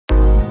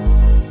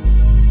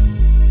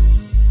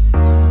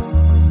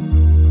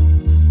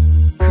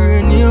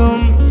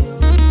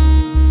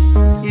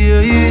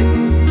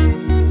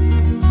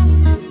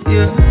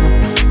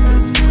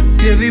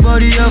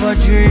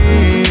my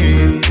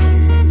dream.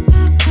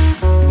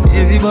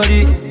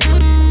 Everybody,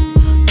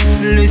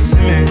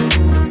 listen me.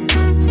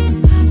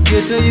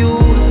 Get a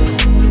youth,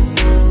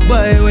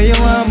 buy where you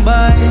want,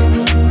 buy.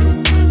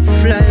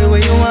 Fly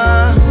where you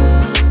want.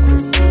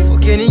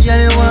 Fuck any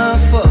girl you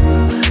want, fuck.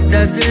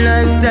 That's the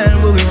lifestyle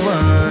what we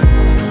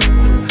want.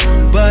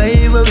 Buy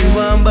where we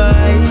want,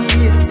 buy.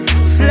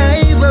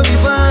 Fly where we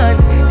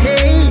want.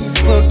 Hey,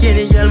 fuck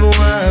any girl we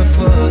want,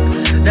 fuck.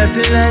 That's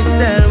the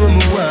lifestyle what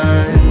we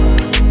want.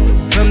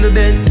 From the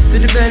Benz to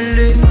the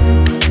Bentley,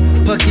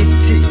 pocket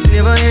tick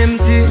never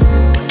empty.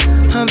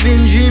 I've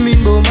been dreaming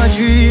about my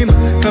dream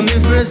from the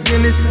first day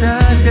me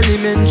start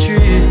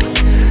elementary.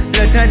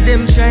 Lot of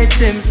them try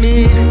tempt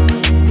me,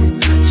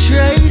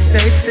 try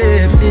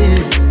sidestep me,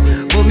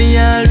 but me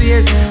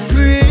always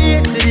pray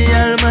to the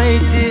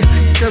Almighty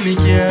so me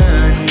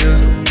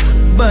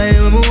can buy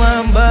what me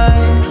want, buy.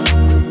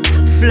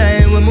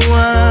 Fly what me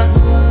want.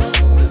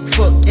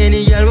 Fuck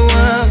any girl me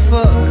want,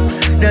 fuck.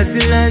 That's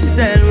the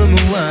lifestyle what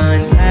me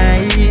want.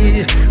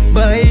 I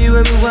buy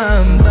what me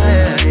want,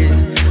 buy.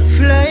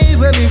 Fly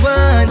where me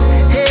want.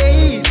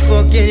 Hey,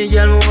 fuck any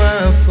girl me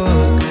want,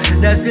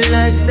 fuck. That's the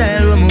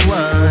lifestyle what me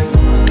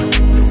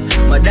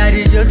want. My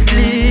daddy just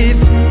leave,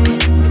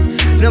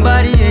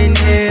 nobody in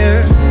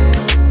here.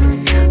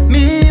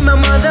 Me, my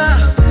mother,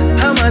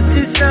 and my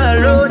sister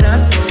alone, I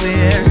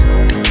swear.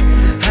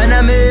 And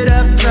I made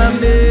a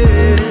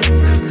promise,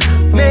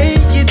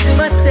 make it to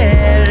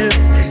myself.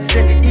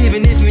 Say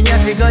even if me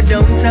have to go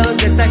down south,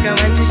 just like I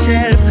went to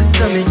shelf,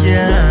 so me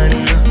can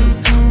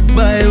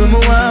buy what me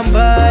want,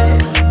 buy.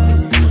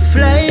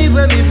 Fly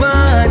where me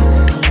want.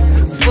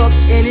 Fuck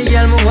any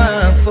girl me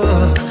want,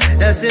 fuck.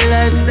 That's the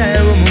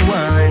lifestyle what me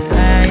want.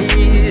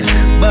 I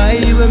buy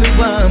where me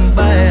want,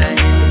 buy.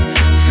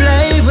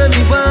 Fly where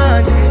me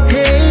want.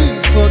 Hey,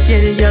 fuck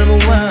any girl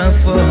me want,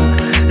 fuck.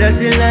 That's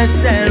the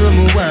lifestyle what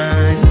me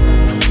want.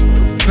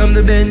 From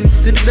the Benz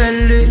to the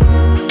Bentley,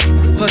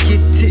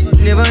 pocket tick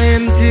never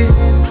empty.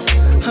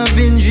 I've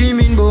been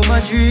dreaming about my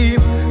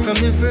dream from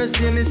the first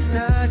day me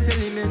start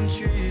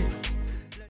elementary.